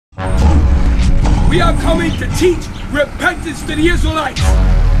We are coming to teach repentance to the Israelites.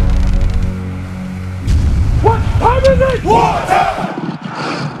 What time is it? War time!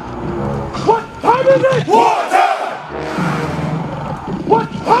 What time is it? War time!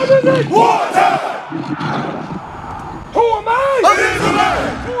 What time is it? War time! Who am I? An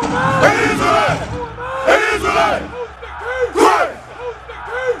Israelite! Who am I? An Israelite! Who am I? An Israelite! Who's the king? Christ! Who's the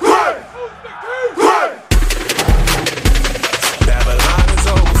king? Christ! Who's the king? Christ! Babylon is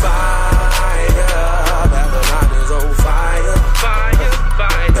on fire. Babylon is on fire. Fire,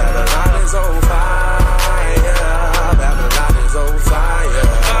 fire. Babylon is on fire. Babylon is on fire.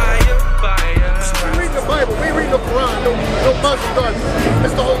 Fire, fire. We read the Bible. We read the Quran. No Muslim God.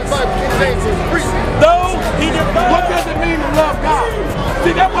 It's the Holy Bible. King James is free. What does it mean to love God?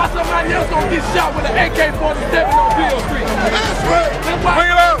 See, that's why somebody else gonna get shot with an AK-47 on Bill Street. That's right. That's why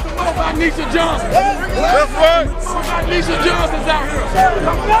some more about Nisha Johnson. That's right. Some more about Nisha Johnson's out here.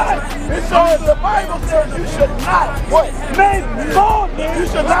 It says the Bible says you should not make boldness. You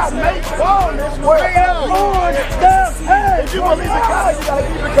should not make boldness where everyone does. Hey, if you believe in God, you gotta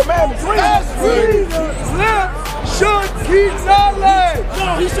keep the commandments. That's right. Should keep knowledge. No,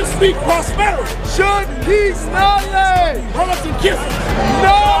 he should speak prosperity. Should keep knowledge. Hugs and kisses.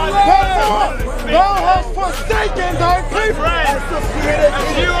 Knowledge. Thou hast forsaken thy people. As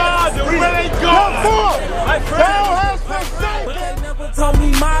you are the willing God. Thou hast forsaken. They never told me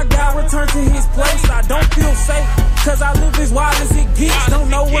my God returned to his place. I don't feel safe, cause I live as wild as it gets. Don't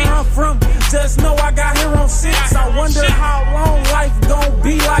know where I'm from, just know I got here on 6. I wonder how long life gon'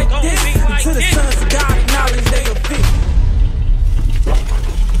 be like this until the sons of God acknowledge they are fit.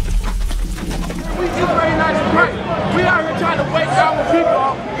 We Israelites nice and great. We out here trying to wake our people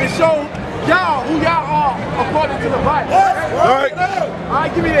up and show y'all who y'all are according to the Bible. All right. All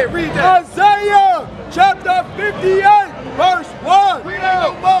right, give me that. Read that. Isaiah chapter 58, verse 1. We ain't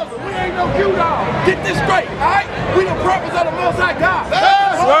no Muslim. We ain't no Q-dog. Get this straight, all right? We the prophets of the Most High God.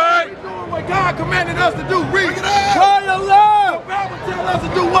 That's right. We doing what God commanded us to do. Read. Cry aloud. The Bible tells us to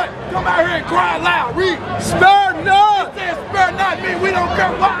do what? Come out here and cry loud. Read. Spare not. It says spare not mean we don't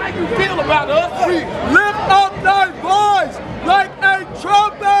care how you feel about us. Read. Lift up thy voice like a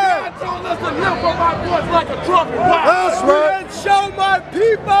trumpet. God told us to lift up our voice like a trumpet. Why? That's right. And show my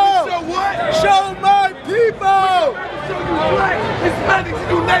people. Show what? Show my people. Show you black, Hispanics,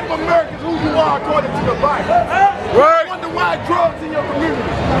 you Native Americans who you are according to the Bible. Right. You wonder why drugs in your community.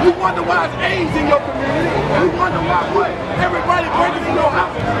 You wonder why it's AIDS in your community. You wonder why what? Everybody breaking in your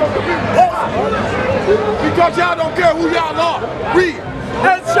house in your community. Why? Because y'all don't care who y'all are. Read.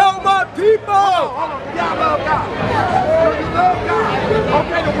 And show my people. Hold on. Y'all love God. Do you love God?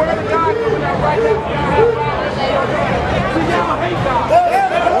 Okay, the word of God coming out right now. See, y'all hate God.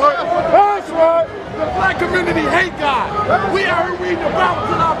 That's right. The black community hate God. We are here reading the Bible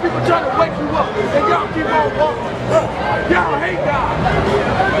to our people trying to wake you up. And y'all keep on walking. Y'all hate God.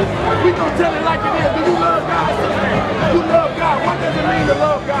 We gonna tell it like it is. Do you love God? You love God. What does it mean to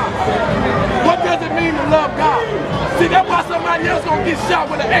love God? What does it mean to love God? See, that's why somebody else gonna get shot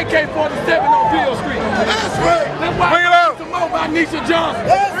with an AK-47 on Bill Street. That's right. That's why Bring it out. some more about Nisha Johnson.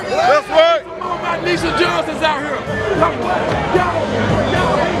 That's right. Some more about Nisha Johnson's out here. Like what? Y'all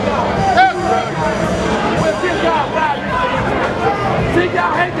hate God. That's right. Well, give God 5 minutes. See,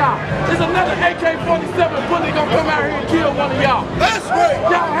 y'all hate God. There's another AK-47 bully gonna come out here and kill one of y'all. That's right.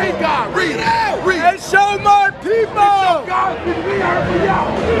 Y'all hate God. Read it out. Read. And show my people. Show God, we heard from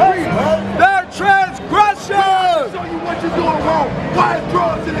y'all. Read. Their transgressions. Show you what you're doing wrong. Why is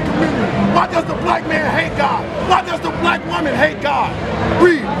drugs in the community? Why does the black man hate God? Why does the black woman hate God?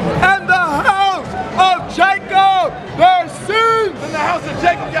 Read. And the house of Jacob, their sins. In the house of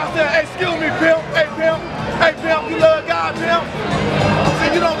Jacob, y'all said, hey, excuse me, pimp. Hey, pimp. Hey, pimp, you love God, pimp?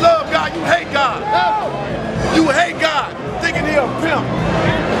 See, you don't love God, you hate God. You hate God, thinking he a pimp.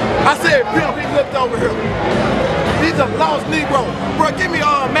 I said pimp, he looked over here. He's a lost Negro. Bro, give me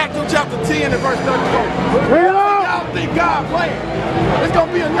Matthew chapter 10 and verse 34. Y'all think God playing. It's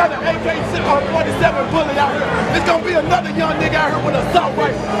gonna be another AK-47 bullet out here. It's gonna be another young nigga out here with an assault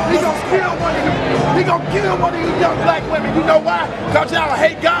rifle. He gonna kill one of you. He gonna kill one of you young black women. You know why? Because y'all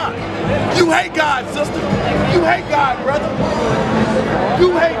hate God. You hate God, sister. You hate God, brother.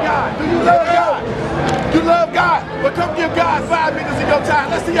 You hate God. Do you love God? You love God, but come give God 5 minutes of your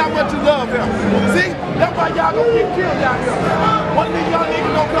time. Let's see how much you love him. See? That's why y'all gonna get killed out here. One of these young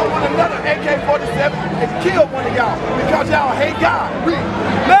niggas gonna come with another AK-47 and kill one of y'all because y'all hate God. Read.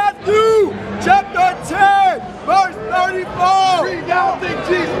 Matthew chapter 10, verse 34. Read. Y'all think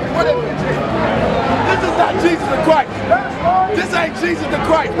Jesus. What is Jesus? This is not Jesus the Christ. This ain't Jesus the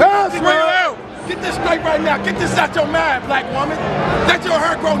Christ. That's Get right. Get this straight right now. Get this out your mind, black woman. Let your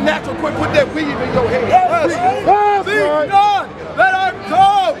hair grow natural. Quit put that weave in your head. Think not that I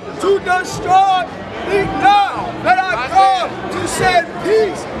come to destroy. Think not that I come to send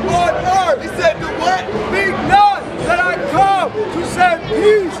peace on earth. He said, do what? Think not that I come to send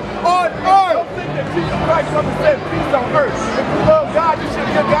peace on earth. Don't think that Jesus Christ comes to send peace on earth. If you love God, you should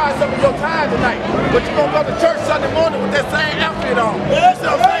give God some of your time tonight. But you're going to go to church Sunday morning with that same outfit on. You know what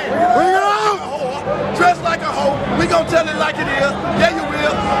I'm saying? Bring it on! Dress like a hoe. We going to tell it like it is. Yeah, you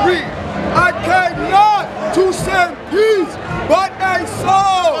will. Read. I came not to send peace, but a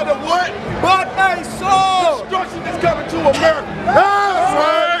sword. For the what? But a sword. Destruction is coming to America. That's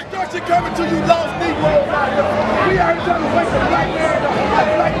right. Destruction coming to you lost Negroes out here. We are trying to wake the black man up. The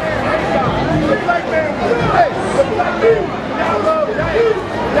black man hates God. The black man, hey, the black man, y'all love God.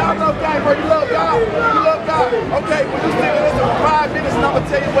 Y'all love God, bro. You love God. You love God. Okay, when you sit listen for 5 minutes and I'm going to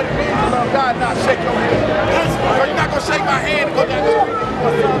tell you what it means to love God, now shake your hand. That's right. You're not going to shake my hand and go down the street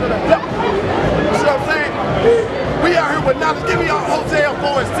and you son of the devil. You see what I'm saying? We out here with knowledge. Give me a Hosea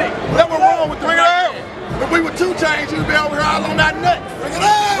 4 and 6. That was wrong with the black man. If we were 2 Chainz, you'd be over here all on that nut. Bring it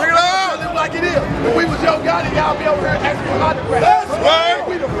on! Bring it on! Live like it is. If we was Yo Gotti, y'all be over here asking for autographs. That's right!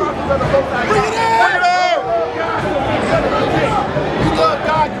 We the prophets of the Most High. Bring it on! Bring it on! You love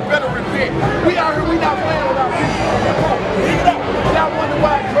God, you better repent. We out here, we not playing with our people. Bring it up! Y'all wonder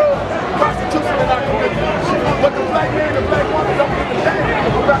why drugs, prostitution in our community. But the black man, the black woman don't give a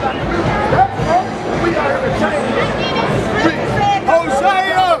damn about our community. That's right. We out here to change it.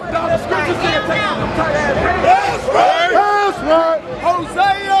 Hosea! Now the scripture said take them tight ass. That's right! That's right!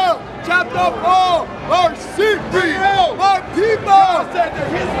 Hosea chapter 4 verse 6. My people God said that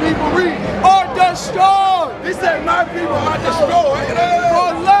his people read. are destroyed. He said my people are destroyed.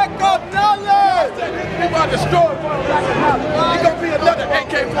 For lack of knowledge. God said his people are destroyed for lack of knowledge. It's gonna be another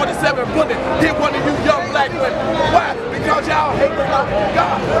AK-47 bullet hit one of you young black women. Why? Because y'all hate the God.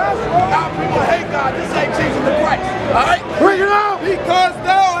 Our people hate God. This ain't Jesus the Christ. Alright? Bring it out! Because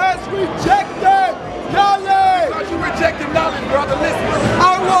thou hast rejected knowledge. Because you rejected knowledge, brother. Listen.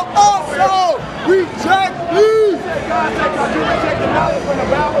 I will also reject thee. God said, because you rejected knowledge when the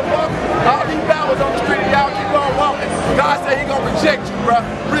Bible walks, all these Bibles on the street, y'all keep on walking. God said he gonna reject you, bro.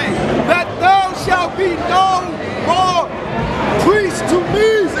 Read. That thou shalt be no more priest to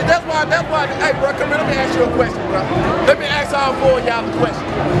me. See, that's why, hey, bro, come here, let me ask you a question, bro. Let me ask all 4 of y'all a question.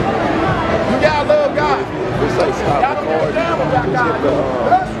 Do y'all love God? Y'all don't give a damn about God.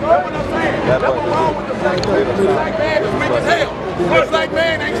 That's what I'm saying. That's what's wrong with the black man. The black man is weak as hell. The black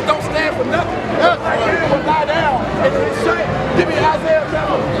man don't stand for nothing. The black man will lie down and his shame. Give me Isaiah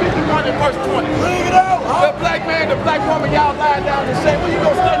chapter 51 and verse 20. Bring it out. The black man, the black woman, y'all lie down and say, well, you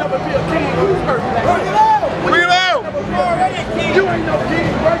gonna stand up and be a king on this earth? Bring it out. Bring it out. You ain't no king,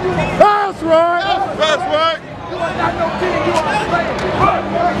 bro. That's right. That's right. You are not no king. You are a slave.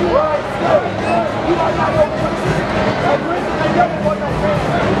 You are a slave. You are not no prince. A prince ain't never was no prince.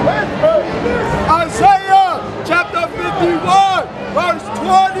 Isaiah chapter 51 verse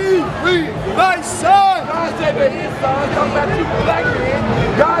 20. Read. Thy son. God said that his son, talking about you black men,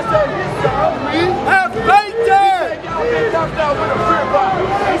 God said his son, have fainted. Y'all been dumped out with a fear bottle.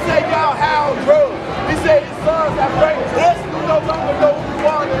 He said y'all howl drugs. He said his sons have fainted. You no longer know who you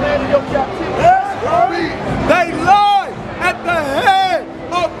are in the land of your captivity. They lie at the head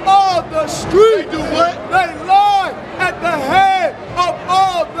of all the streets. They do what? They lie at the head of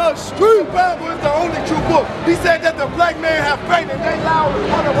all the streets. The Bible is the only true book. He said that the black man have fainted. They lie in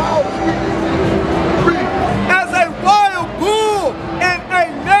front of all the streets. As a wild bull in a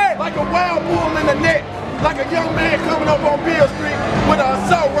net. Like a wild bull in a net. Like a young man coming up on Beale Street with an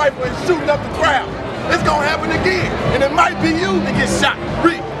assault rifle and shooting up the crowd. It's gonna happen again. And it might be you that gets shot.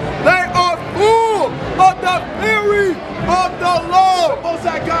 Read. They are full of the fury of the Lord. The Most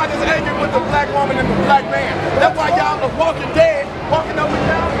High God is angry with the black woman and the black man. That's why y'all are walking dead, walking up and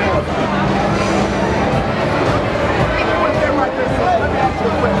down Beale Street. Right there, so let me ask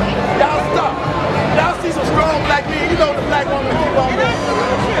you a question. Y'all stop. Y'all see some strong black men. You know the black woman keep on walking.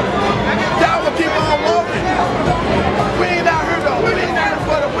 Y'all will keep on walking. We ain't out here though. We ain't out here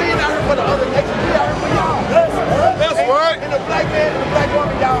for the other nation. We out here for y'all. That's right. And the black man and the black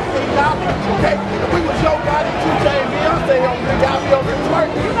woman, y'all hate knowledge, okay? If we was Yo Gotti, 2 Chainz, Beyonce over here, y'all be over here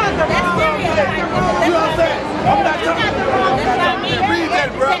twerking. You know what I'm saying? I'm not talking about that. Read that,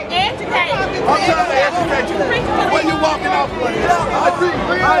 bro. I'm trying to educate you. Where you walking off of?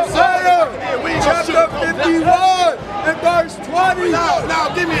 Isaiah chapter 51 and verse 20.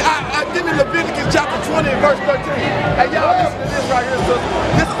 Now give me Leviticus chapter 20 and verse 13. Hey, y'all listen to this right here, sister.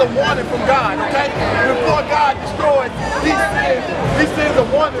 This is a warning from God, okay? Before God destroys these sins a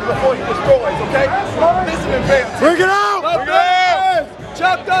warning before he destroys, okay? Listen and pay attention. Bring it out! Bring it out!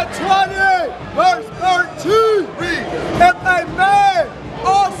 Chapter 20, verse 13. Read. If a man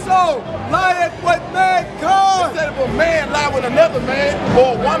also lieth with mankind, Instead of a man lie with another man,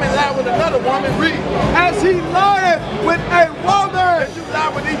 or a woman lie with another woman, read. as he lieth with a woman, As you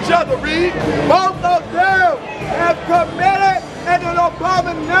lie with each other, read. both of them have committed an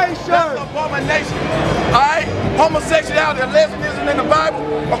abomination. That's an abomination. Alright? Homosexuality and lesbianism in the Bible,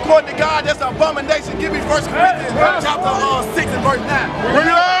 according to God, that's an abomination. Give me 1 Corinthians chapter 6 and verse 9. Bring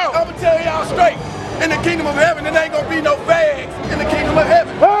it out. I'm gonna tell y'all straight. In the kingdom of heaven, there ain't gonna be no fags in the kingdom of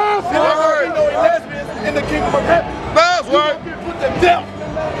heaven. That's There ain't gonna be right. no lesbians in the kingdom of heaven. That's You right. gonna get put to death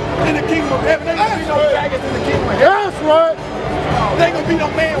in the kingdom of heaven. There ain't gonna be no faggots in the kingdom of heaven. That's right. There ain't gonna be no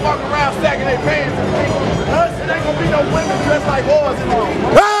man walking around sagging their pants in the kingdom. There ain't gonna be no women dressed like whores in the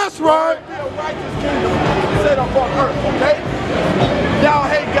kingdom. That's right. Be a righteous kingdom set up on earth, okay? Y'all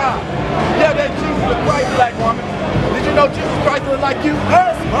hate God. Yeah, that Jesus the Christ, black woman. Did you know Jesus Christ look like you?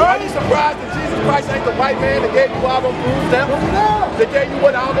 Are you surprised that Jesus Christ ain't the white man that gave you all those food stamps? That gave you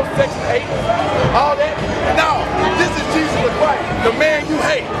what, all those Section 8? All that? No, this is Jesus the Christ, the man you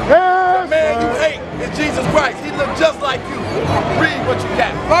hate. The man you hate is Jesus Christ. He look just like you. Read what you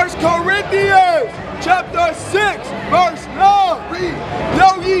got. 1 Corinthians chapter 6, verse 9. Read.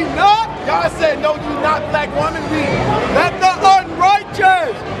 Know ye not God said, no, you not black woman. Read. that the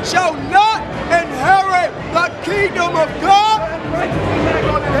unrighteous shall not inherit the kingdom of God? You're not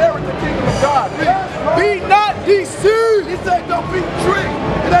going to inherit the kingdom of God. Read. Be not deceived. He said don't be tricked.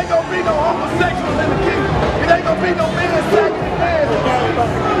 It ain't gonna be no homosexuals in the kingdom. It ain't gonna be no men sagging their pants.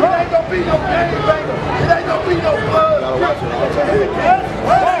 It ain't gonna be no gangbangers. It ain't gonna be no blood. It ain't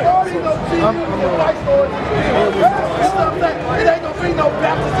gonna be no Jesus Christ Lord. You know what I'm saying? It ain't gonna be no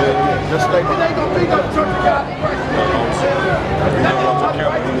Baptist in the kingdom. It ain't gonna be no Church of God in Christ. That's what I'm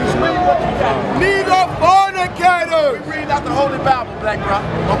right. Read what you got. Neither fornicators. We read out the Holy Bible, black bro.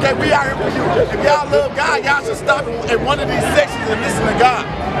 Okay, we out here for you. If y'all love God, y'all should stop in one of these sections and listen to God.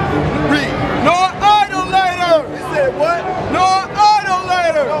 Read. Nor idolaters. He said what? Nor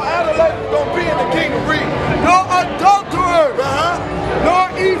idolaters. No idolaters gonna be in the kingdom. Read. Nor adulterers. Nor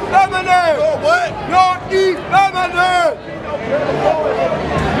effeminate. No what? Nor effeminate.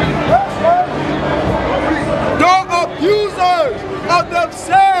 Nor abusers of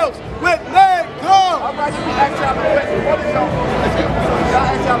themselves with mankind. All right, let me ask y'all a question. What is your, excuse me, so y'all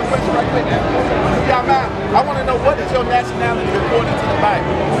ask y'all a question right quick. If y'all mind, I want to know what is your nationality according to the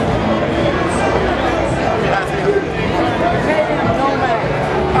Bible?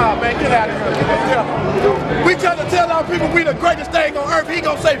 Oh man, get out of here. We trying to tell our people we the greatest thing on earth. He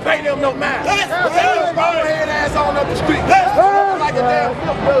gonna say pay them no mind. Take this bald head ass on up the street. Like a damn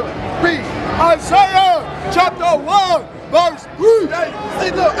milk blood. Read. Isaiah chapter 1, verse 3. Hey,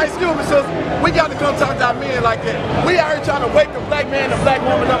 see, look, excuse me, sis. We got to come talk to our men like that. We out here trying to wake the black man and black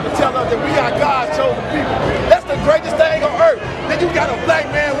woman up and tell us that we are God's chosen people. That's the greatest thing on earth. Then you got a black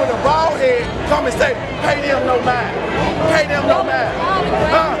man with a bald head come and say, pay them no mind. Pay them no mind.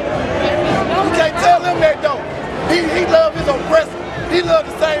 You can't tell him that though. He love his oppressor. He loved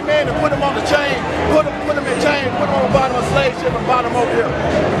the same man that put him on the chain, put him in chain, put him on the bottom of a slave ship and brought him over here.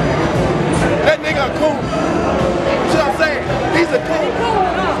 That nigga a coon. You know what I'm saying? He's a coon.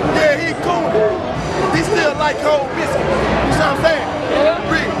 Yeah, he coon. He still like cold biscuit. You know what I'm saying?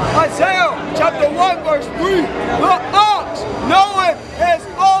 Read. Isaiah chapter 1, verse 3. The ox knoweth his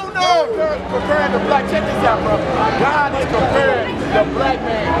owner. Comparing the black, check this out, bro. God is comparing the black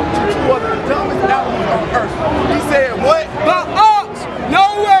man to two of the dumbest animals on earth. He said what? The ox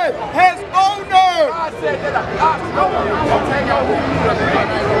knoweth his owner. God said that an ox knows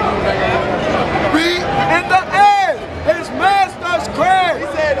Read. In the end, his master's craft. He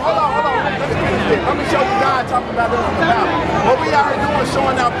said, hold on. Let me show you God talking about this in the Bible. What we are doing is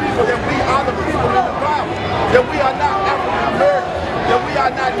showing our people that we are the people in the Bible. That we are not African American. That we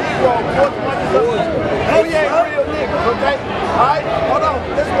are not Negroes. We ain't real niggas, okay? Alright? Hold on.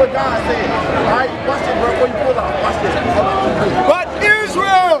 This is what God said. Alright? Watch this, bro. Before you pull off. Watch this. Hold on. But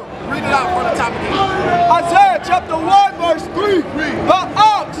Israel. Read it out from the top again. Isaiah chapter 1, verse 3. Read. The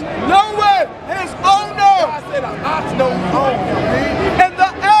ox knoweth his owner. God said an ox knows his own. Read. In the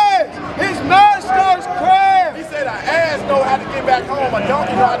ass, his master's craft. He said an ass know how to get back home. A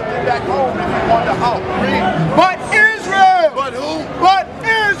donkey know how to get back home if he wanted to hawk. Read. But Israel. But who? But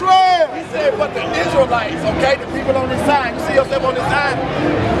Israel. He said, but the Israelites, okay, the people on this sign, you see yourself on this sign?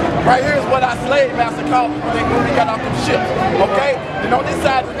 Right here is what our slave master called us when we got off them ships, okay? And on this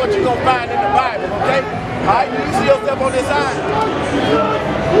side is what you're going to find in the Bible, okay? Alright, you see yourself on this side?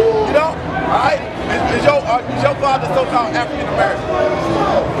 You know? Alright? Is your father so-called African American?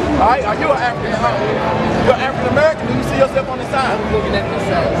 Alright? Are you an African American? You're African American, do you see yourself on this side? I'm looking at this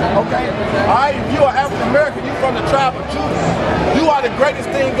side. Okay? Alright, if you're African American, you're from the tribe of Judah. You are the greatest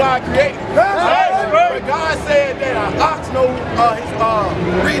thing God created. Right? But God said that an ox knows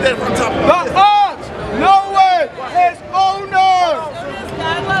read that from top of the ox knoweth his owner. I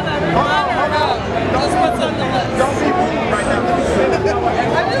love everyone. That's what's on the list. Don't be rude right now.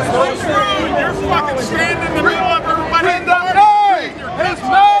 I'm just wondering. You're fucking standing in the middle of everybody. When the Lord, his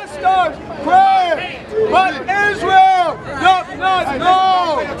masters, pray, but Israel does not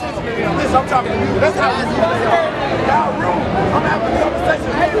know. Listen, I'm talking to you. That's how you y'all rude. I'm having a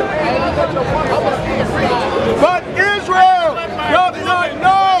conversation. Hey, But Israel does not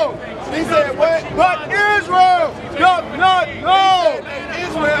know. he said what? But Israel does not know.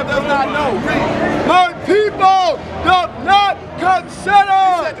 Israel does not know. Read. My people does not He consider.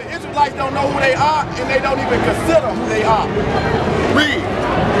 said the Israelites don't know who they are and they don't even consider who they are. Read.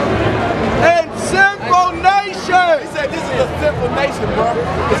 And sinful He nation. said this is a sinful nation, bro.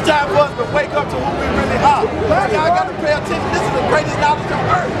 It's time for us to wake up to who we really are. Y'all got to pay attention. This is the greatest knowledge on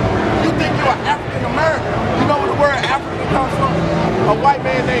earth. You think you're African American. You know where the word African comes from? A white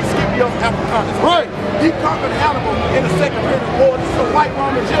man named Scipio Africanus. Right. He conquered Hannibal in the Second Punic War. This is a white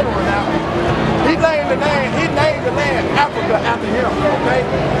Roman general now. He named the land Africa after him, okay?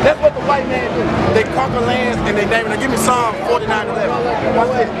 That's what the white man do. They conquer lands and they name it. Now give me Psalm 49:11.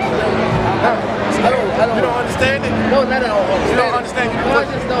 Watch this. You don't understand it? No, not at all. You don't understand it? No, I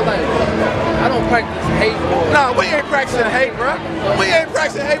just know, like, I don't practice hate or... No, we ain't practicing hate, bro. We ain't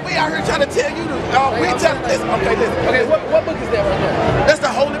practicing hate. We out here trying to tell you to, we tell this. Okay, listen. Okay, what book is that right there? That's the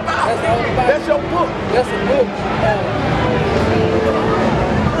Holy Bible. That's the Holy Bible? That's your book. That's a book.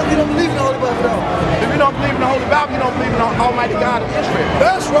 You don't believe in the Holy Bible, though. If you don't believe in the Holy Bible, you don't believe in the Almighty God of Israel.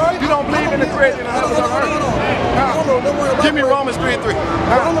 That's right. You don't believe in the creation of heaven and earth. Give me Romans 3:3.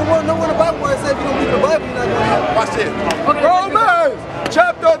 I don't know nowhere in the Bible where it says if you don't believe in the Bible, you're not going to heaven. Watch this. Romans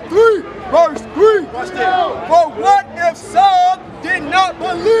chapter 3, verse 3. Watch this. For what if some did not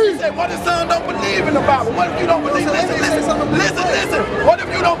believe? Say, what if some don't believe in the Bible? What if you don't believe? Listen. What if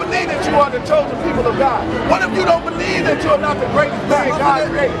you don't believe that you are the chosen people of God? What if you don't believe that you're not the greatest thing God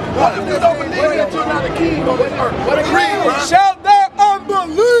created? What if you don't believe that you're not the king on this earth? Read, bro. Shall their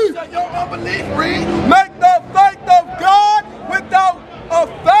unbelief Your unbelief, read. make the faith of God without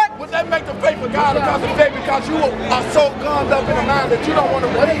effect? Would that make the faith of God because of faith? Because you are so gummed up in the mind that you don't want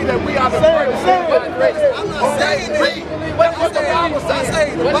to believe that we are the greatest thing God created. Okay, read. What the Bible says.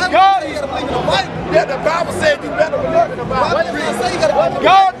 God, Yeah, the Bible said you better believe in the Bible.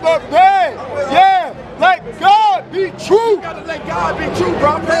 God forbid. Yeah, let God be true. You gotta let God be true,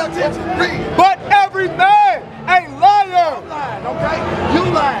 bro. Pay attention. Read. But every man a liar. I'm lying, okay? You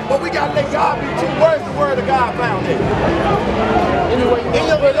lying. But we gotta let God be true. Where's the word of God found in?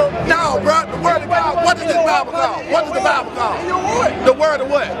 No, bro. The word of God. What is this Bible called? What is the Bible called? The word of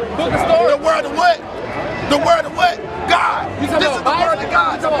what? Book of stories. The word of what? The word of what? God. This is the word of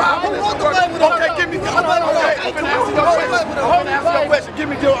God. The Bible. Okay, give me. Okay, I'm gonna answer your question. I'm gonna answer your question. Give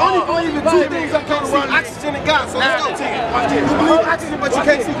me your Only the two things I can't see: oxygen and God. So let's go. You believe oxygen, but you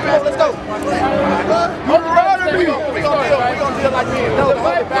can't see God. Let's go. Deuteronomy. We gonna deal like me. No, the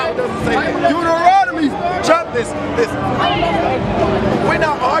Holy Bible doesn't say that. Deuteronomy. Chapter. Listen. We're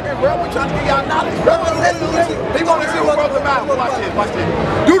not arguing, bro. We're trying to get y'all knowledge, bro. Listen. He wanna see what the Bible. Watch this. Watch this.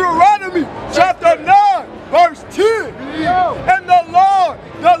 Deuteronomy chapter 9, verse 10. And the Lord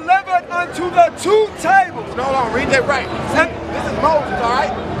delivered unto the two tables. No, read that right. This is Moses, all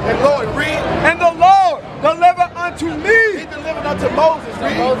right? And Lord, read. And the Lord delivered unto He me delivered unto Moses,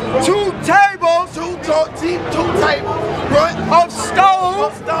 read. two tables Two tables, what? of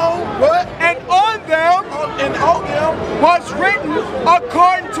stone, What? and on them And on them, was written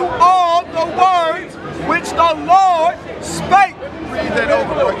according to all the words which the Lord spake, read that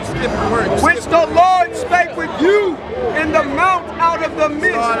over, bro. You skipping the word. which the Lord spake with you in the mount out of the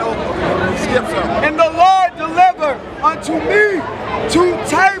midst. Start over. Skip something. And the Lord delivered unto me two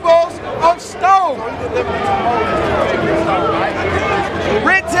tables of stone, So he delivered unto Moses, right?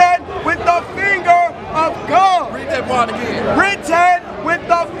 written with the finger of God. Read that part again. Written with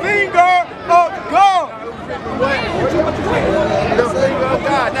the finger of God. What? The finger of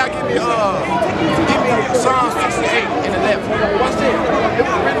God. Now give me Psalm 68 and 11. Watch this. It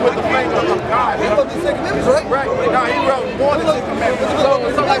was written with the finger of God. Right. No, he wrote more than 10 commandments.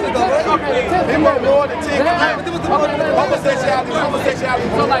 He wrote more than 10 commandments. Homosexuality.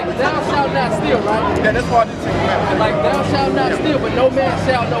 So like, thou shalt not steal. steal, right? Yeah, that's part of the Ten Commandments. Like, thou shalt not steal, but no man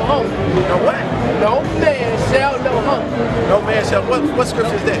shall know hunger. No what? No man shall know hunger. No man shall. What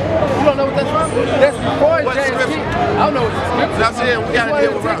scripture is that? You don't know what that's from? That's before What James scripture? I don't know what the scripture is. I'm saying we gotta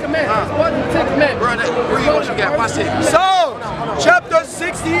deal with Ten Commandments. It's one of the Ten Commandments. Brother, read what you got. Watch it. Psalms chapter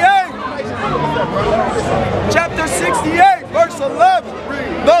 68. Chapter 68, verse 11.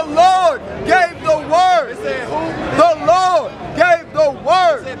 The Lord gave the word. It said who? The Lord gave the It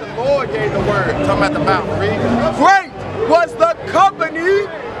word. said the Lord gave the word. Talking about the Bible. Read. Great was the company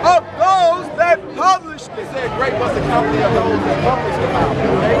of those that published It it. said great was the company of those that published the Bible.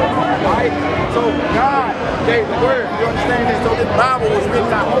 Okay? Right? So God gave the word. You understand that? So this Bible was written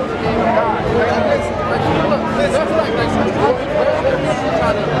by holy men of God.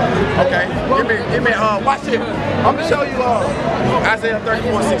 Okay, give me, watch it. I'm gonna show you Isaiah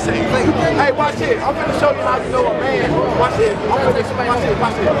 34:16. Hey, watch it. I'm gonna show you how you know a man. Watch it. Watch it.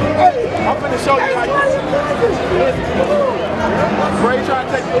 I'm gonna show you how you. Bro, you trying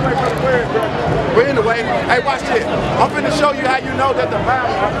to take you away from the word, bro. But anyway, hey, watch this. I'm finna show you how you know that the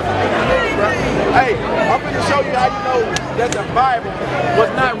Bible. Hey, I'm finna show you how you know that the Bible was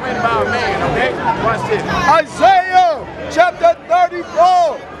not written by a man, okay? Watch this. Isaiah chapter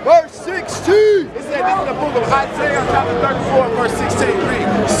 34, verse 16. It said this is the book of Isaiah chapter 34, verse 16.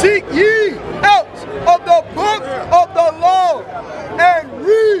 Read. Seek ye out of the book of the law and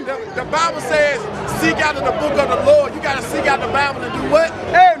read. The Bible says, seek out of the book of the Lord. You gotta seek out the Bible and do what?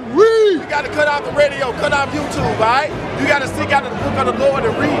 And read. You gotta cut out the radio, cut out YouTube, all right? You gotta seek out of the book of the Lord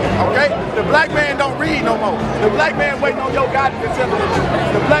and read it, okay? The black man don't read no more. The black man waiting on your God to tell him the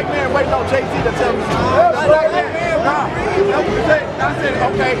truth. The black man waiting on JT to tell him the truth. The black man, I said,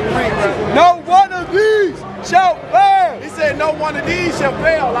 okay, read, bro. No one of these shall fail. He said, no one of these shall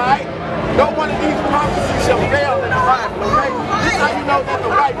fail, all right? No one of these prophecies shall fail in the Bible, okay? This is how you know that the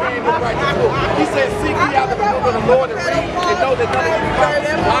white man is right before. He said, seek ye out of the book of the Lord and read and know that none of these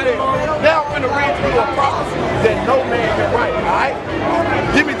prophecies are there. Now I'm going to read to you a prophecy that no man can write, all right?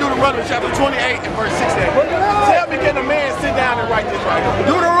 Give me Deuteronomy chapter 28 and verse 16. Tell me, can a man sit down and write this right here?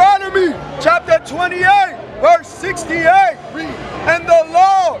 Deuteronomy chapter 28, verse 68. Read. And the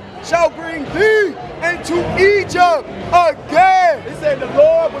Lord shall bring thee into Egypt again. He said the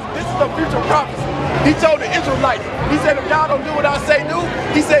Lord was, this is a future prophecy. He told the Israelites, he said if y'all don't do what I say do,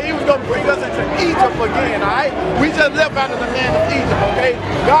 he said he was going to bring us into Egypt again, all right? We just left out of the land of Egypt, okay?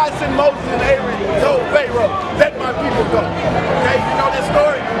 God sent Moses and Aaron and told Pharaoh, let my people go, okay? You know this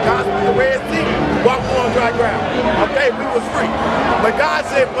story? God split the Red Sea, walked on dry ground, okay? We was free. But God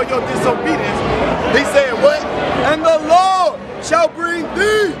said for your disobedience, he said what? And the Lord shall bring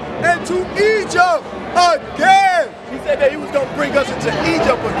thee into Egypt again. He said that he was going to bring us into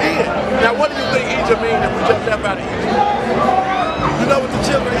Egypt again. Now, what do you think Egypt means if we just left out of Egypt? You know what the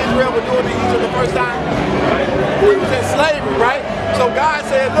children of Israel were doing in Egypt the first time? We was in slavery, right? So God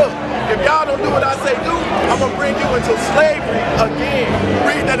said, look, if y'all don't do what I say do, I'm going to bring you into slavery again.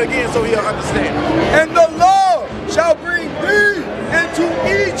 Read that again so he'll understand. And the Lord shall bring thee into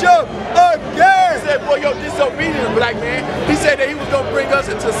Egypt again. He said, for your disobedience, black man, he said that he was going to bring us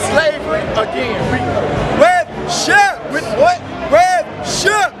into slavery again. Read. With ships. With what? With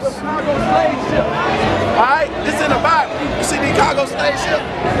ships. With cargo slave ship. Alright? This in the Bible. You see these cargo slave ships?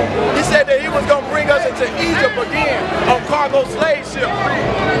 He said that he was going to bring us into Egypt again on cargo slave ship.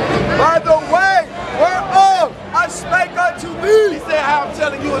 By the way whereof I spake unto He thee, said how I'm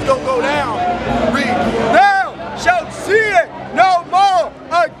telling you it's going to go down. Read. thou shalt see it no more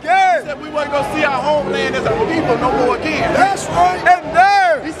He again. said we weren't going to see our homeland as a people no more again. That's right. And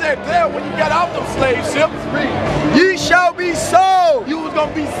there He said there when you got off them slave ships, read, ye shall be sold you was going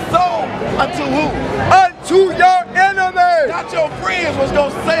to be sold unto who? unto your enemy. Not your friends was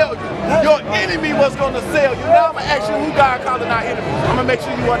going to sell you. Your enemy was going to sell you. Now I'm going to ask you who God calling our enemies. I'm going to make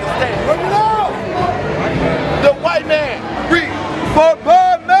sure you understand. The white man, read. For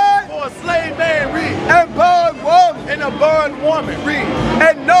bondman For a slave man, read. and bondwoman, And a bond woman, read.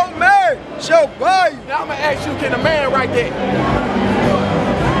 and no man shall buy you. Now I'm going to ask you, can a man write that?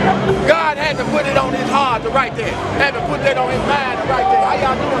 God had to put it on his heart to write that. Had to put that on his mind to write that. How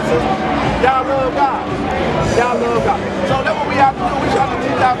y'all doing, sister? Y'all love God. Y'all love God. So that's what we have to do. We try to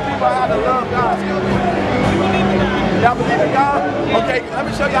teach our people how to love God. Y'all believe in God? Okay, let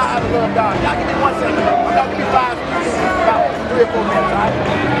me show y'all how to love God. Y'all give me 1 second. I'm going to give you 5 minutes. About 3 or 4 minutes, all right?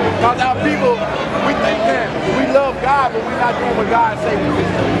 Because our people, we think that we love God, but we're not doing what God say we do.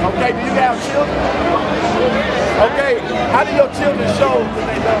 Okay, do you have children? Okay, how do your children show that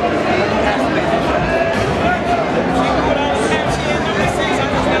they love you?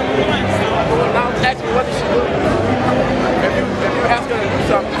 Now I'm asking, what does she do? If you ask her to do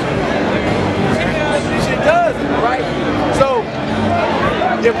something,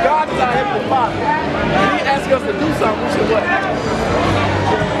 If God is our Heavenly Father, and He asks us to do something, we should what?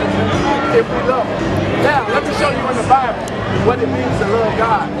 If we love Him. Now, let me show you in the Bible what it means to love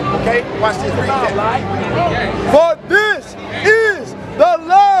God. Okay? Watch this. Read that. Right? For this is the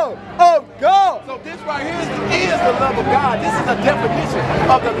love of God. So this right here is the love of God. This is a definition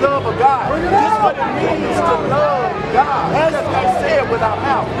of the love of God. This is what it means to love God. We just can't say it with our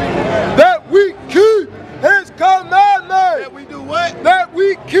mouth. That we keep His commandments. That we do what? That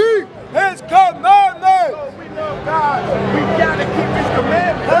we keep His commandments. So we love God. We gotta keep His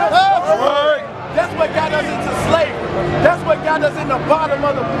commandments. That's right. That's what got us into slavery. That's what got us in the bottom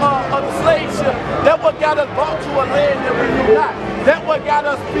of the slave ship. That's what got us brought to a land that we knew not. That's what got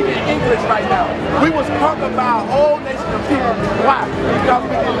us speaking English right now. We was conquered by a whole nation of people. Why? Because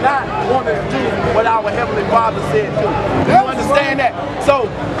we did not want to do what our Heavenly Father said do. Do you understand that? So,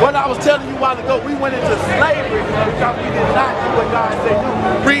 what I was telling you a while ago, we went into slavery because we did not do what God said do.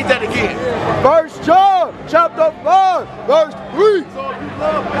 Read that again. 1 John chapter 5, verse 3. So if you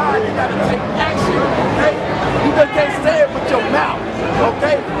love God, you gotta take action, okay? You just can't say it with your mouth,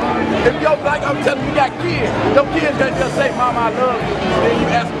 okay? If you're like I'm telling you, you got kids. Your kids that just say, Mama, I love you. And then you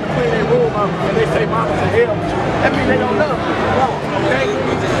ask them to clean their room up, and they say, Mama, to hell with you. That means they don't love you, okay?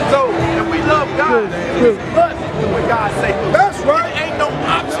 So if we love God, it's us do what God say. That's right. It ain't no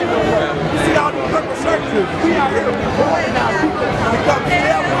option no more. You see all these purple circles? We out here supporting our people because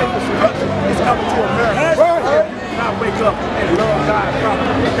hell and destruction is coming to America. That's right. If you do not wake up and love God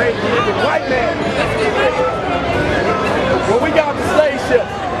properly, okay? The white man, when we got the slave ship,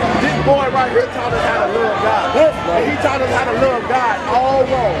 this boy right here taught us how to love God. And he taught us how to love God all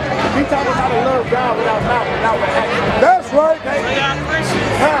wrong. He taught us how to love God without mouth and not with action. That's right. Okay? We are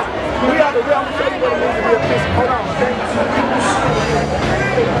Christians. We are the real. I'm going to show you what it means to be a Christian. Hold on, okay?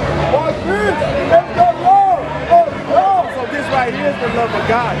 For this is the love of God. So this right here is the love of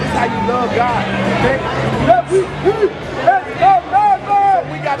God. This is how you love God. Okay? That we keep His commandments.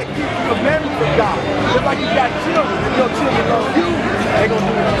 We got to keep the commandments of God. Just like you got children. If your children love you, they're going to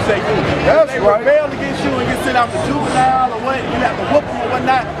do what you say do. That's if they right. rebel against you and get sent out to juvenile or what, you have to whoop them or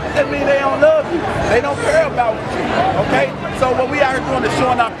whatnot, that means they don't love you. They don't care about you. Okay? So what we are doing is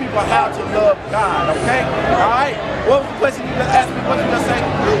showing our people how to love God. Okay? Alright? What was the question you just asked me? What you just say?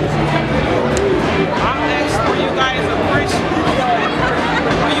 I'm asking, are you guys a Christian?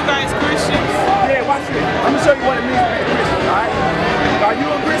 Are you guys Christians? Yeah, watch this. I'm going to show you what it means to be a Christian. Alright? Are you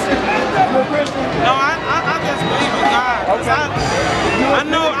a Christian? You a Christian? No, I just believe in God. Okay. I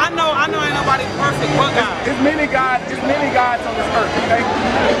know ain't nobody perfect but God. There's many gods on this earth, okay?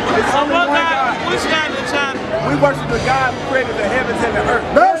 It's So only what one God, God. which God in China? We worship the God who created the heavens and the earth.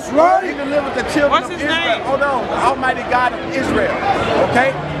 That's right. He can live with the children What's of his Israel. name? Hold on, the Almighty God of Israel.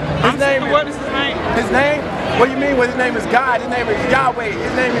 Okay? What is his name? His name? What do you mean? Well, his name is God. His name is Yahweh.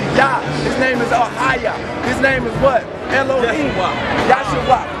 His name is Yah. His name is Ahaya. His name is what? Elohim.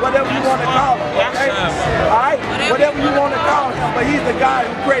 Yahshua. Whatever you want to call him. Okay? All right? Whatever you want to call him. But he's the God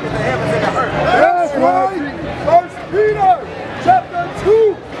who created the heavens and the earth. That's right. 1 Peter chapter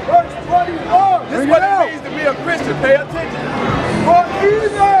 2, verse 21. This is what it means to be a Christian. Pay attention. For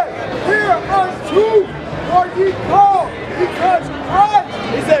even hereunto are ye called, because Christ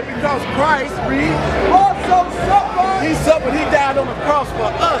He said because Christ, read, also suffered he suffered, he died on the cross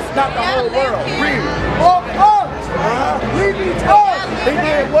for us, not the whole world. Read. for us, leaving us, He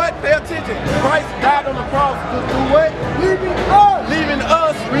did what? Pay attention. Christ died on the cross to do what? leaving us Leaving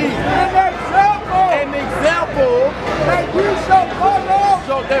us, read, an example an example that we shall follow.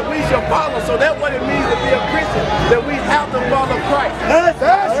 so that we shall follow. So that's what it means to be a Christian, that we have to follow Christ. That's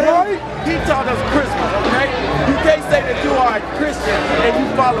right. He taught us Christmas, okay? You can't say that you are a Christian and you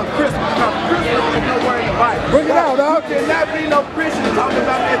follow Christmas, because Christmas is nowhere in the Bible. Bring it out, Doc. You cannot be no Christian talking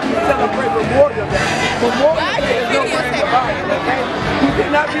about that you celebrate Memorial Day. Memorial Day is nowhere in the Bible, okay? You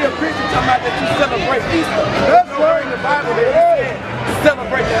cannot be a Christian talking about that you celebrate Easter. That's nowhere in the Bible that he said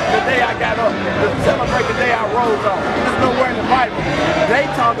celebrate the day I got up, to celebrate the day I rose on. There's nowhere in the Bible. They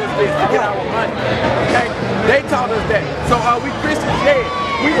taught us this to get our money, okay? They taught us that. So are we Christians? Yeah.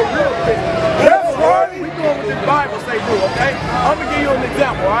 We the real Christians. That's right. We doing what the Bible say do, okay? I'm gonna give you an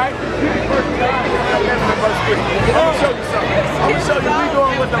example, all right? You can verse 9, verse 3. I'm gonna show you something. I'm gonna show you we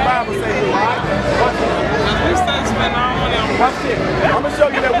doing what the Bible say do, all right? Watch this. We start spending our money on Watch this. I'm gonna show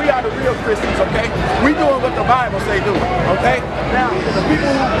you that we are the real Christians, okay? We doing what the Bible say do, okay? Now, the people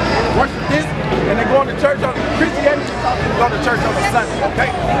who worship this and they going to church on Christianity, go to church on a Sunday, okay?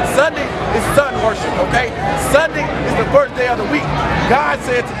 Sunday is sun worship, okay? Sunday is the first day of the week. God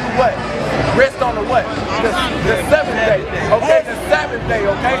said to do what? Rest on the what? The seventh day, okay? The Sabbath day,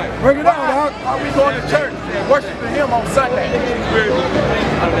 okay? Bring it on, Doc. Are we going to church and worshiping Him on Sunday?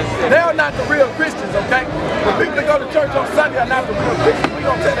 They are not the real Christians, okay? The people that go to church on Sunday are not the real Christians. We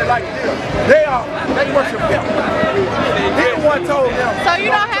gonna tell it like it is. They worship him. He the one told them. So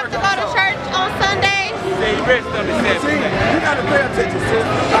you don't have to go to church on Sundays? See, you gotta pay attention, sis.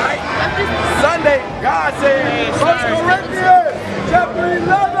 Alright? Sunday, God said, 1 Corinthians chapter 11,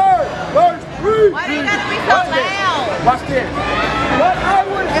 verse 3. Why do you gotta be so loud? Watch this. But I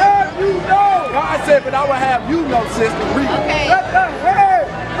would have you know. God said, but I would have you know, sister. Read. Okay. That the head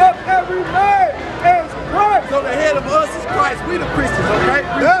of every man is Christ. So the head of us is Christ. We the Christians, okay?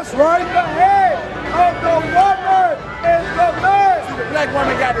 That's right. The head of the woman is the man. See, the black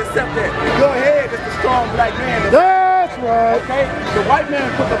woman got to accept that. Your head is the strong black man. That's right. Okay? The white man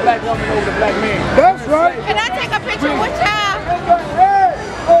put the black woman over the black man. That's right. Can I take a picture with y'all? The head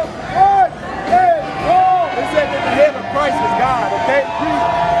of Christ is God. It said that the head of Christ is God, okay?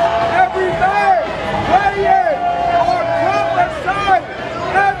 Every man praying or prophesying,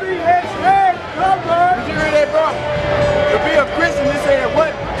 every his head covered. Did you hear that, bro? To be a Christian, they said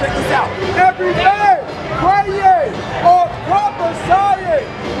what? Check this out. Every man praying or prophesying,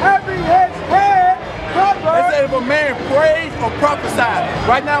 every his head covered. They said if a man prays or prophesies,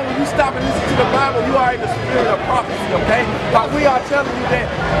 right now when you stop and listen to the Bible, you are in the spirit of prophecy, okay? But we are telling you that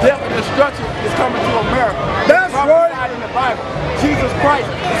death and destruction is coming to America. That's right. In the Bible, Jesus Christ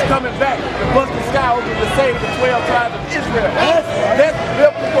is coming back to bust the sky open to save the 12 tribes of Israel. That's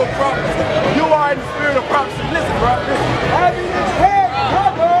biblical prophecy. You are in the spirit of prophecy. Listen, bro. Listen. Having his head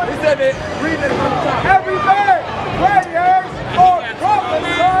covered. He said that. Read it from the top. Every man prayers or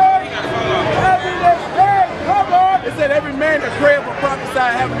prophesies. Having his head covered. It said every man that prays or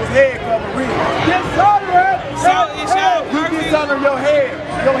prophesies having his head covered. Read. Dishonor. You dishonor your head.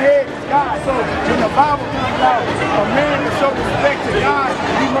 Your head is God. So when the Bible comes out, a man to show respect to God,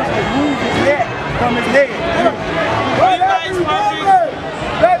 he must remove his head from his head. But every woman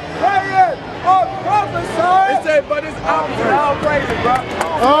that praying or prophesying, it said, but it's opposite. All praises, bro.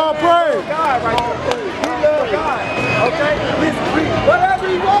 All praise. God right there. We love God. Okay? Listen, read. But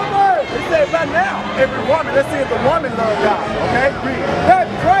every woman, it said, but now, every woman, let's see if the woman loves God. Okay? Read. That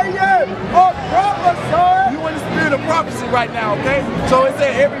praying or prophesying, you in the spirit of prophecy right now, okay? So it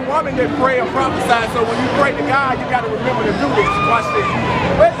said every woman that pray or prophesy, so when you pray to God, you got to remember to do this. Watch this.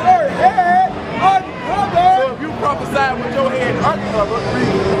 With her head uncovered. So if you prophesy with your head uncovered,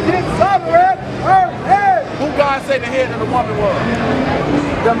 dishonoring her head. Who God said the head of the woman was?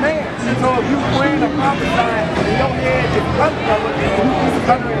 The man. So if you praying or prophesying and your head is uncovered, you is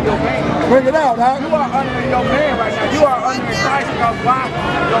honoring your man. Bring it out, huh? You are honoring your man right now. You are honoring Christ because why?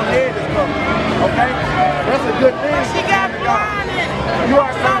 Your head is covered. Okay? That's a good thing. She got blinded. You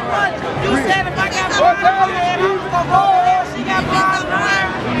are So much. You said if I got blinded, I was going to go ahead. She got blinded.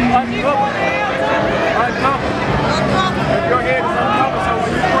 Uncovered. Uncovered. If your head is uncovered, so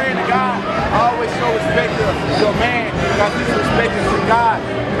when you're praying to God, always show respect to your man because he's respecting to God.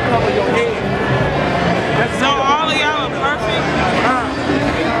 You cover your head. That's So all of y'all are perfect?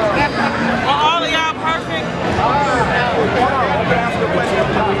 Well, all of y'all perfect? Ask the question.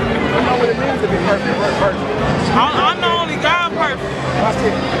 You know what it means to be perfect. I'm the only God perfect. Watch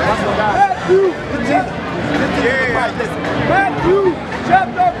it. Watch what God. Matthew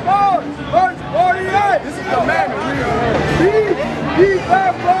chapter 4, verse 48. This is the commandment. Be ye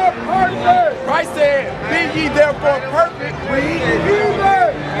therefore perfect. Christ said, be ye therefore perfect. Read. Even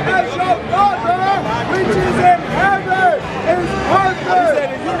as your Father which is in heaven is perfect. He said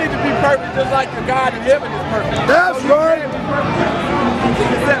that you need to be perfect just like your God in heaven is perfect. That's so right.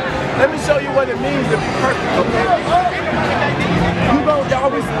 Let me show you what it means to be perfect, okay? You know,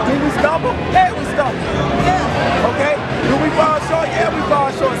 always, do we stumble? Yeah, we stumble. Okay? Do we fall short? Yeah, we fall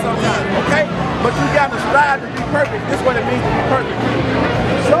short sometimes, okay? But you got to strive to be perfect. This is what it means to be perfect.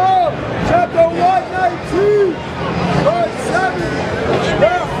 Psalm chapter 119, verse 7.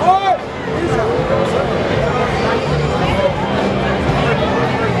 Therefore,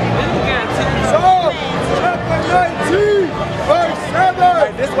 Psalm chapter 19, verse 7.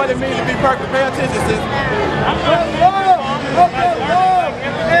 Right, this is what it means to be perfect. Pay attention, sis. The law of the Lord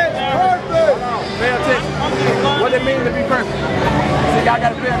is perfect. Pay attention. What it means to be perfect. See, y'all got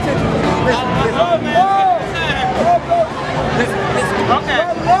to pay attention. Listen. The law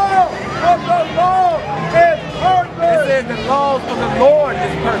of the law is perfect. It says the laws of the Lord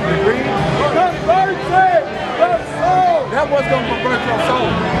is perfect. Read. Converting the soul. That was going to convert your soul.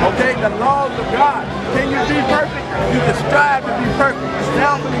 Okay? The laws of God. Can you be perfect? You can strive to be perfect.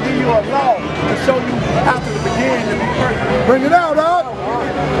 Now I'm going to give you a law to show you how to begin to be perfect. Bring it out, huh? 22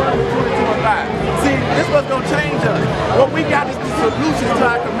 and 5. See, This what's gonna change us. What we got is the solution to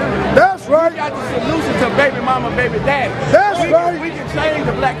our community. That's right. We got the solution to baby mama, baby daddy. That's right. We can change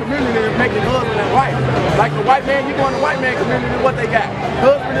the black community and make it husband and wife. Like the white man, you go in the white man community, what they got?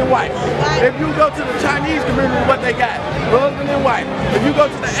 Husband and wife. If you go to the Chinese community, what they got? Husband and wife. If you go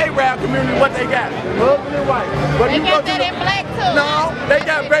to the Arab community, what they got? Husband and wife. But They you go got to that in black too. No, they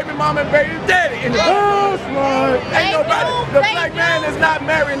got baby mama and baby daddy in the That's right. Ain't nobody, the black man is not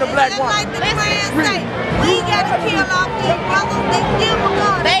marrying the black woman. Like the man say, we gotta kill off these brothers. They still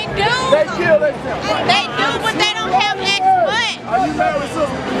gonna. They do. They kill themselves. They do, but they don't have ex-butt. Are you married,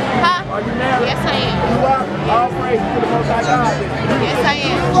 sister? Huh? Are you married? Yes, I am. You are? All praise to the Most High God. Yes, I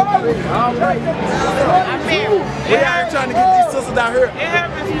am. All praise. I'm married. We out here trying to get these sisters out here. It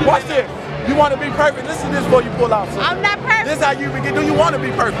happens. Watch this. You want to be perfect? Listen to this before you pull out, sister. I'm not perfect. This how you begin. Do you want to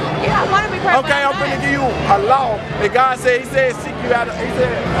be perfect? Yeah, I want to be perfect. Okay, I'm gonna give you a law that God said. He said, seek you out. He said,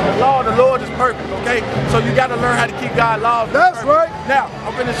 the law of the Lord is perfect. Okay, so you got to learn how to keep God's laws. That's right. Now,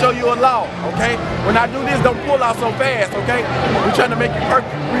 I'm gonna show you a law. Okay, when I do this, don't pull out so fast. Okay, we're trying to make you perfect.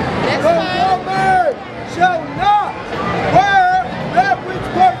 That's The fine. woman shall not wear that which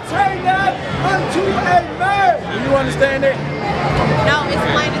pertaineth unto a man. Do you understand that? No,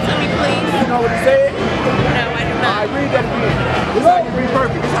 explain it to me, please. You know what he said? No, I do All not. right, read that again. This is how you read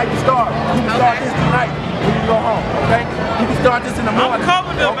perfect. This is how you start. You can start this tonight when you go home. Okay? You can start this in the morning.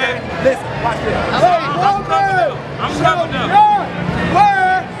 covered up, okay? man. Listen, watch this. The Okay. woman I'm shall covered up. not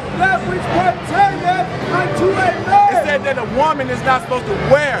wear that which pertaineth unto a It man. said that a woman is not supposed to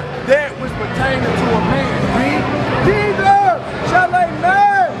wear that which pertains to a man. Read. Neither shall a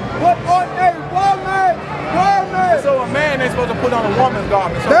man put on a woman garment. So a man ain't supposed to put on a woman's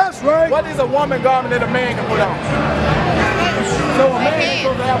garment. So That's right. what is a woman garment that a man can put on? So a man ain't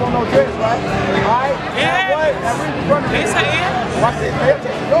supposed to have on no dress, right? Alright? Yeah. Now what? Now read the front of They it. say it. Watch this. Pay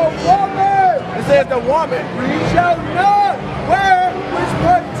attention. The woman It says the woman. shall not wear which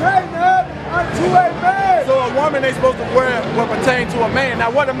pertaineth unto a man. So a woman ain't supposed to wear what pertains to a man. Now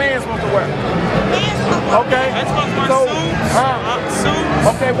what a man supposed to wear? Okay. They're supposed to wear So, suits. Suits.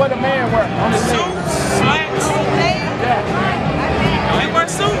 okay, what a man wear on his Suits. Slacks. Yeah. They wear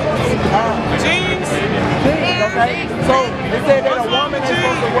suits. Jeans. Okay. So it said that a woman ain't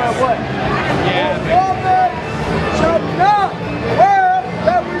supposed to wear what? Yeah. Woman shall not wear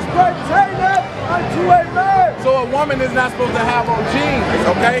that which pertaineth unto a man. So a woman is not supposed to have on jeans,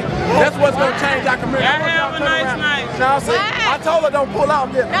 okay? That's what's gonna change our community. Y'all have a nice night. Now see, I told her don't pull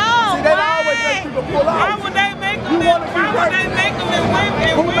out this. No, See, they why? always make people pull out. Why would they make them? You wanna be Why would right. they make them in women?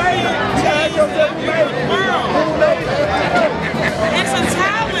 Who made it? You ask yourself who made it. Who made it? It's a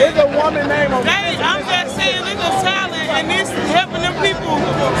talent. It's a woman name on I'm just saying it's a talent, and it's helping them people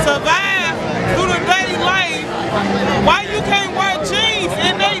survive through the daily life. Why you can't wear jeans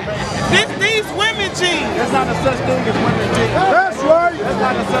and these women jeans? There's not a such thing as women jeans. That's right. That's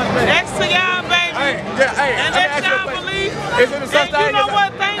not a such thing. That's to y'all, baby. Hey, yeah, hey, And let me that's ask you a y'all question. belief. Is it a such And you thing know as a, what?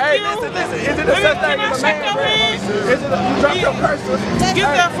 Thank hey, you. listen, is it a such thing Can I as a shake man your dress? hand? Is it a, you drop your purse? Get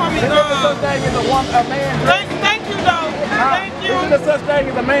that from me, Is it a girl. such thing as a man dress? Thank you, though. Thank you. Is it a such thing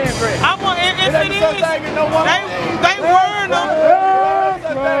as a man dress? I want if It it ain't is, such thing as no woman. they wearing them.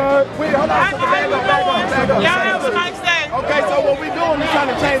 Wait, hold on. How you doing? Y'all have a nice day. Okay, so what we doing is trying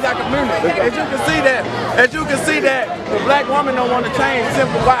to change our community. As you can see that the black woman don't want to change.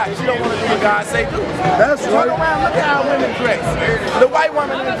 Simple why? She don't want to do what God say do. That's Turn right. around, look at how women dress. The white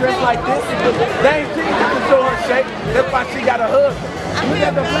woman is dressed like this. They ain't Jesus to show her shape. That's why she got a husband. Look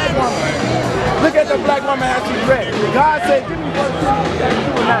at the black woman. Look at the black woman how she dressed. God said, give me 1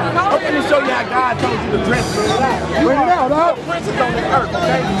 2 9. I'm going to show you how God told you to dress for your life. You Bring it are out, dog. the princess on the earth,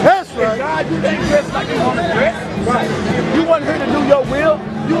 okay? That's If right. God, you didn't dress like you want to dress. Right. You wasn't here to do your will.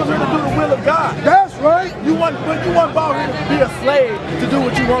 You was here to do the will of God. That's right. You weren't born here to be a slave to do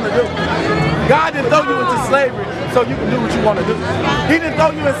what you want to do. God didn't throw you into slavery so you can do what you want to do. He didn't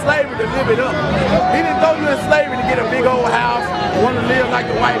throw you in slavery to live it up. He didn't throw you in slavery to get a big old house, want to live like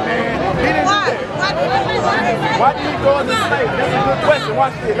the white man. He didn't do that. Why did he throw us in slavery? That's a good question.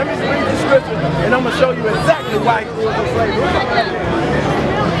 Watch this. Let me read the scripture and I'm going to show you exactly why he threw us in slavery.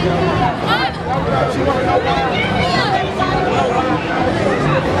 She want to know why?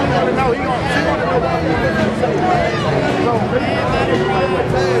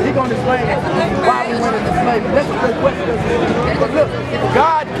 He's going to explain why we went into slavery. That's a good question. But look,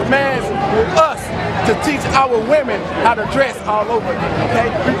 God commands us to teach our women how to dress all over again, okay?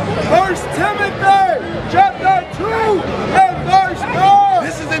 1 Timothy chapter 2 and verse 9.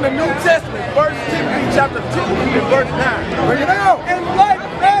 This is in the New Testament, 1 Timothy chapter 2 and verse 9. Bring it out. In like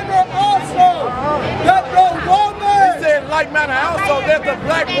manner also that the woman He said, like manner also that the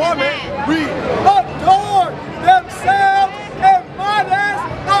black woman read. adorn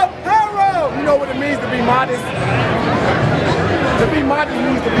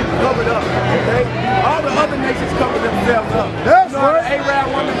used to be covered up, okay? All the other nations cover themselves up. That's you know right. how the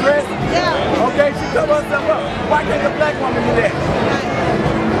Arab woman dress? Yeah. Okay, she cover herself up. Why can't the black woman do that?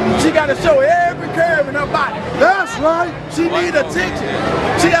 She got to show every curve in her body. That's right. She need attention.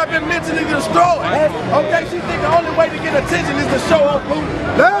 She have been mentally destroyed. Okay, she think the only way to get attention is to show her booty.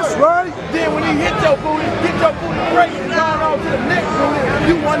 That's right. Then when he hit your booty break and gone on to the next booty,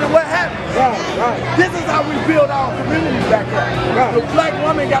 you wonder what happened. Right. This is how we build our community back up. Right. The black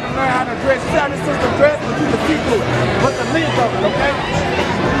woman got to learn how to dress. See how this sister dress, but you can see through it. But the length of it, okay?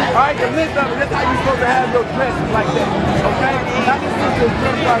 Alright, the length of it, that's how you supposed to have your dress like that. Okay? Not this sister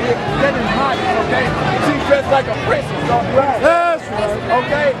dressed right here. That is modest, okay? She dressed like a princess, right? That's right.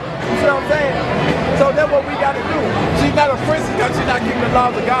 Okay? You see what I'm saying? So that's what we got to do. She's not a princess because she's not keeping the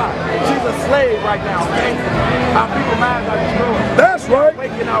laws of God. She's a slave right now, okay? Our people's minds are destroyed. That's right.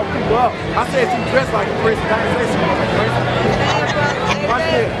 Waking our people up. I said she dressed like a princess. I didn't say she was a princess. Watch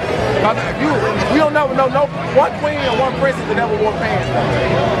this. We don't never know no one queen or one princess that ever wore pants.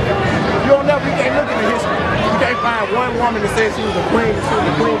 You can't look in the history. You can't find one woman that said she was a queen and she was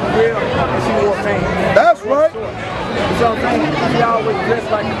a queen for real and she wore pants. That's right. You know what I'm saying? She always dressed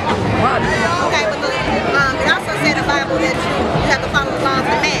like a modest. Okay, but it also said in the Bible that you have to follow the laws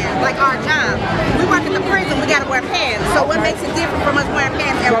of man, like our job. We work in the prison, we gotta wear pants. So what makes it different from us wearing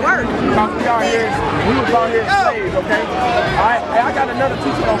pants at work? Because we was out here slaves, okay? Alright, hey, I got another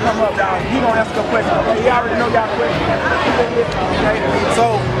teacher gonna come up, y'all. He gonna ask a question, okay? He already know y'all question. Okay?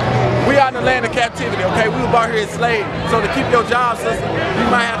 So, we out in the land of captivity, okay? We was out here as slaves. So to keep your job, sister, you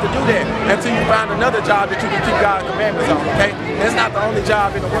might have to do that until you find another job that you can keep God's commandments on, okay? That's not the only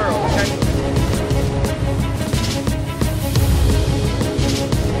job in the world, okay?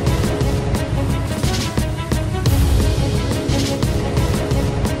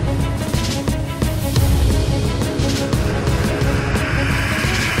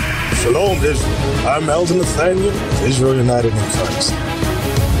 Shalom, Israel. I'm Elder Nathaniel of Israel United in Christ.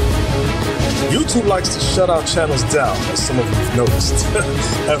 YouTube likes to shut our channels down, as some of you have noticed,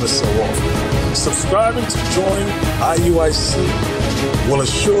 ever so often. Subscribing to join IUIC will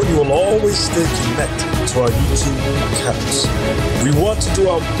assure you will always stay connected to our YouTube accounts. We want to do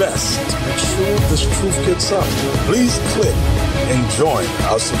our best to make sure this truth gets out. Please click and join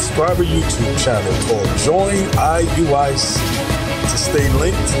our subscriber YouTube channel called Join IUIC to stay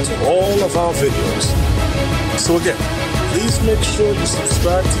linked to all of our videos. So again, please make sure you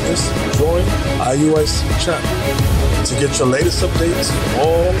subscribe to this Join IUIC channel to get your latest updates from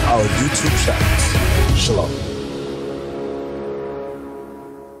all our YouTube channels. Shalom.